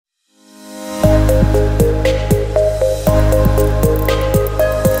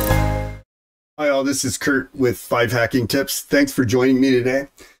all. This is Kurt with 5 Hacking Tips. Thanks for joining me today.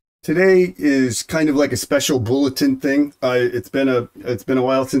 Today is kind of like a special bulletin thing. It's been a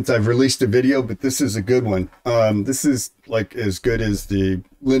while since I've released a video, but this is a good one. This is like as good as the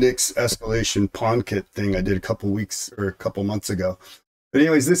Linux escalation pawn kit thing I did a couple months ago. But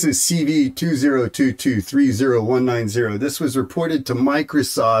anyways, this is CVE2022-30190. This was reported to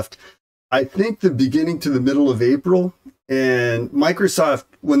Microsoft, I think the beginning to the middle of April. And Microsoft,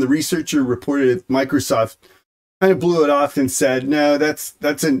 when the researcher reported it, Microsoft kind of blew it off and said, no, that's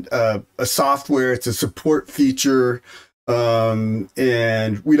a software, it's a support feature,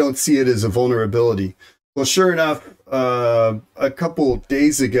 and we don't see it as a vulnerability. Well, sure enough, a couple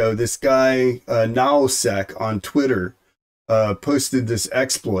days ago, this guy, Nowsec on Twitter, posted this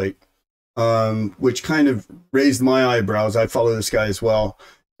exploit, which kind of raised my eyebrows. I follow this guy as well.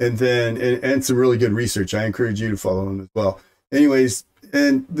 And then, and some really good research. I encourage you to follow him as well. Anyways,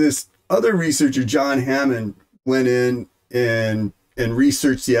 and this other researcher, John Hammond, went in and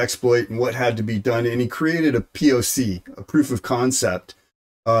researched the exploit and what had to be done. And he created a POC, a proof of concept,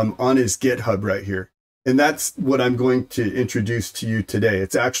 on his GitHub right here. And that's what I'm going to introduce to you today.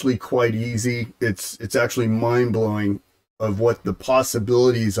 It's actually quite easy. It's actually mind-blowing of what the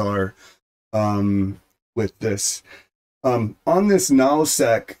possibilities are with this. On this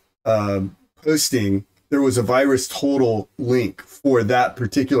Nowsec posting, there was a VirusTotal link for that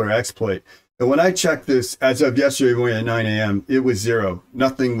particular exploit. And when I checked this, as of yesterday morning at 9 a.m., it was 0.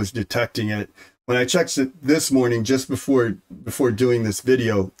 Nothing was detecting it. When I checked it this morning, just before doing this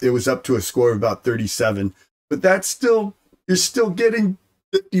video, it was up to a score of about 37. But that's still, you're still getting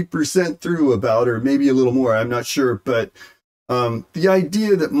 50% through about, or maybe a little more, I'm not sure. But the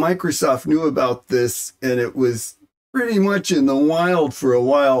idea that Microsoft knew about this and it was pretty much in the wild for a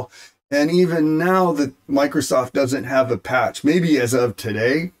while, and even now that Microsoft doesn't have a patch, maybe as of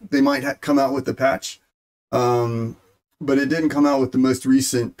today they might come out with the patch, but it didn't come out with the most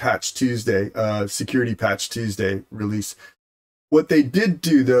recent Patch Tuesday, Security Patch Tuesday release. What they did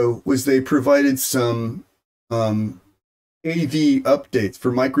do though was they provided some AV updates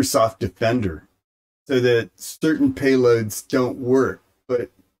for Microsoft Defender so that certain payloads don't work. But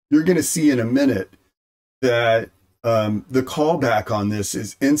you're going to see in a minute that the callback on this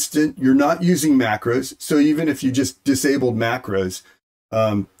is instant. You're not using macros. So even if you just disabled macros,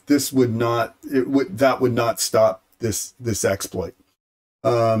 that would not stop this exploit.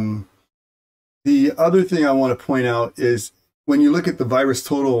 The other thing I want to point out is when you look at the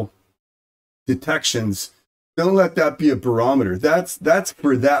VirusTotal detections, don't let that be a barometer. That's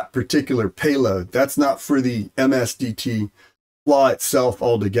for that particular payload. That's not for the MSDT flaw itself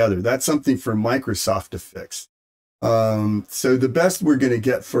altogether. That's something for Microsoft to fix. So the best we're going to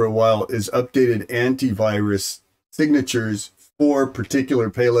get for a while is updated antivirus signatures for particular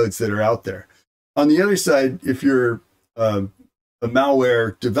payloads that are out there. On the other side, if you're a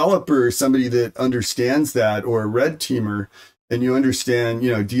malware developer, somebody that understands that, or a red teamer, and you understand,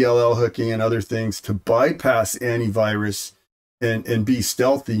 DLL hooking and other things to bypass antivirus and be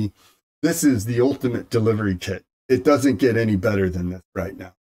stealthy, this is the ultimate delivery kit. It doesn't get any better than this right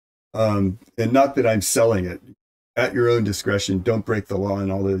now. And not that I'm selling it. At your own discretion, don't break the law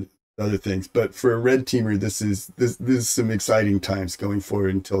and all the other things. But for a red teamer, this is some exciting times going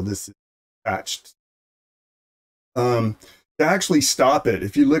forward until this is patched. To actually stop it,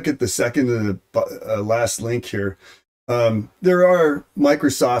 if you look at the second to the last link here, there are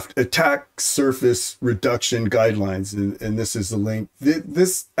Microsoft attack surface reduction guidelines, and this is the link.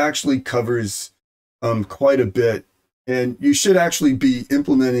 This actually covers quite a bit. And you should actually be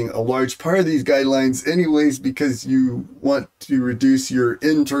implementing a large part of these guidelines anyways, because you want to reduce your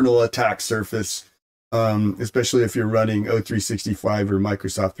internal attack surface, especially if you're running O365 or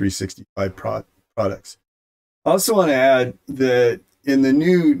Microsoft 365 products. I also want to add that in the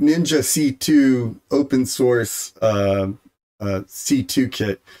new Ninja C2 open source C2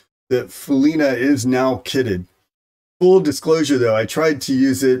 kit, that Follina is now kitted. Full disclosure though, I tried to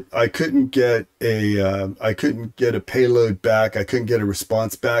use it. I couldn't get a payload back. I couldn't get a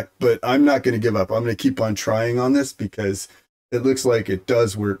response back, but I'm not going to give up. I'm going to keep on trying on this because it looks like it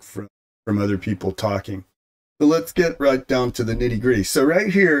does work from other people talking. So let's get right down to the nitty gritty. So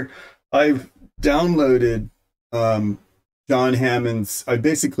right here, I've downloaded John Hammond's, I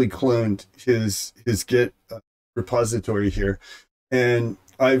basically cloned his Git repository here, and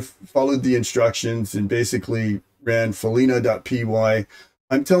I've followed the instructions and basically ran follina.py.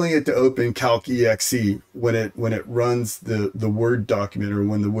 I'm telling it to open calc.exe when it runs the Word document, or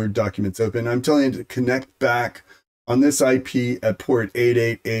when the Word document's open. I'm telling it to connect back on this IP at port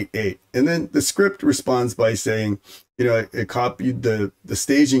 8888. And then the script responds by saying, it copied the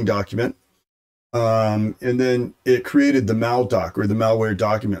staging document, And then it created the maldoc, or the malware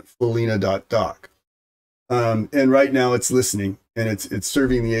document, Follina.doc. And right now it's listening, and it's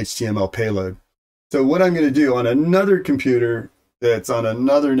serving the HTML payload. So what I'm going to do on another computer that's on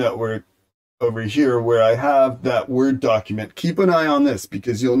another network over here where I have that Word document, keep an eye on this,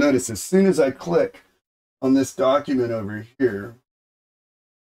 because you'll notice as soon as I click on this document over here,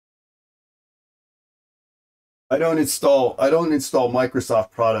 I don't install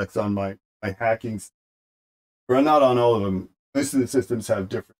Microsoft products on my hacking, or not on all of them. Most of the systems have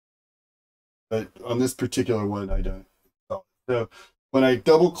different, but on this particular one, I don't. So when I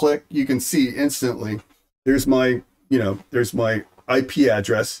double click, you can see instantly, there's my IP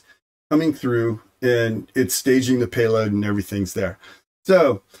address coming through, and it's staging the payload and everything's there.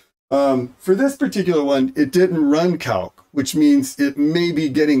 So for this particular one, it didn't run calc, which means it may be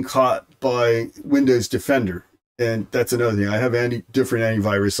getting caught by Windows Defender. And that's another thing. I have different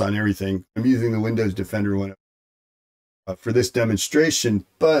antivirus on everything. I'm using the Windows Defender one for this demonstration,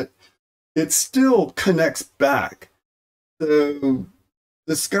 but it still connects back. So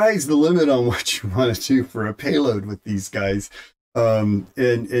the sky's the limit on what you want to do for a payload with these guys. And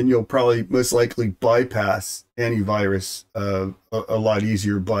you'll probably most likely bypass antivirus a lot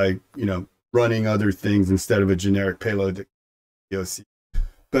easier by, running other things instead of a generic payload that POC.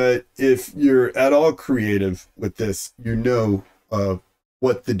 But if you're at all creative with this,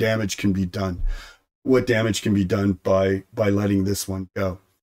 what the damage can be done, what damage can be done by letting this one go.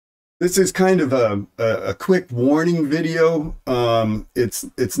 This is kind of a quick warning video.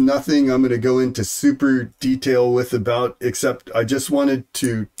 It's nothing I'm going to go into super detail with about, except I just wanted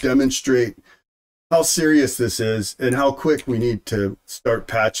to demonstrate how serious this is and how quick we need to start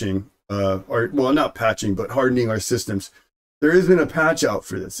patching, well, not patching, but hardening our systems. There isn't a patch out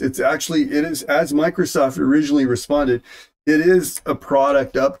for this. It is, as Microsoft originally responded, it is a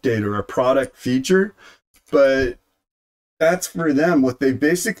product update or a product feature, but that's for them. What they've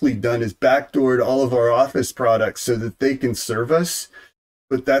basically done is backdoored all of our Office products so that they can serve us,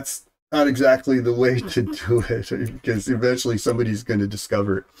 but that's not exactly the way to do it, because eventually somebody's going to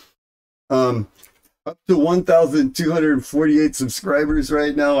discover it. Up to 1,248 subscribers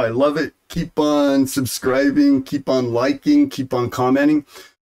right now. I love it. Keep on subscribing, keep on liking, keep on commenting.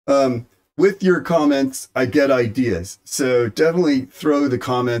 With your comments, I get ideas. So definitely throw the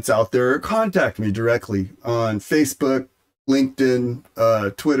comments out there, or contact me directly on Facebook,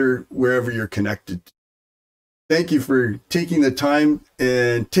 LinkedIn, Twitter, wherever you're connected. Thank you for taking the time,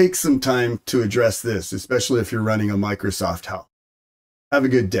 and take some time to address this, especially if you're running a Microsoft house. Have a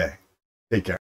good day. Take care.